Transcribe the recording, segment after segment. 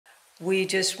we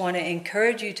just want to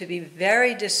encourage you to be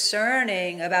very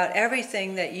discerning about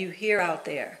everything that you hear out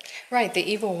there. Right, the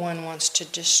evil one wants to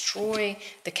destroy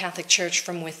the Catholic Church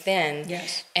from within.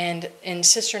 Yes. And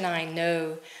Sister and I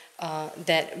know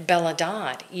that Bella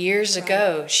Dodd, years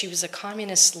ago, she was a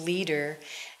communist leader,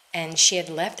 and she had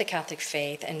left the Catholic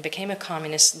faith and became a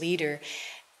communist leader.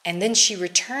 And then she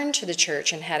returned to the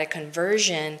church and had a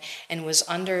conversion and was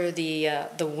under the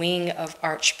wing of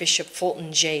Archbishop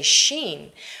Fulton J.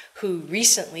 Sheen, who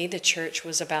recently the church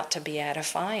was about to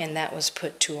beatify, and that was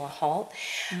put to a halt.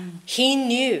 He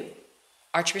knew,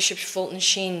 Archbishop Fulton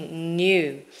Sheen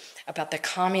knew about the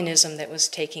communism that was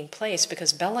taking place,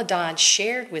 because Bella Dodd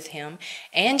shared with him,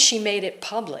 and she made it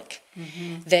public,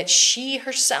 that she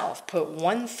herself put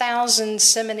 1,000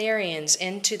 seminarians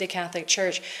into the Catholic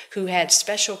Church who had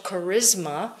special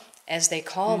charisma, as they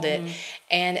called it,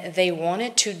 and they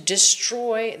wanted to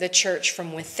destroy the church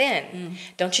from within.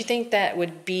 Don't you think that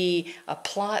would be a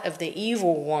plot of the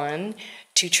evil one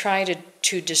to try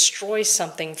to destroy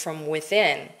something from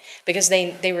within? Because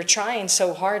they were trying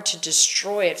so hard to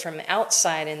destroy it from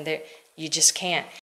outside, and you just can't.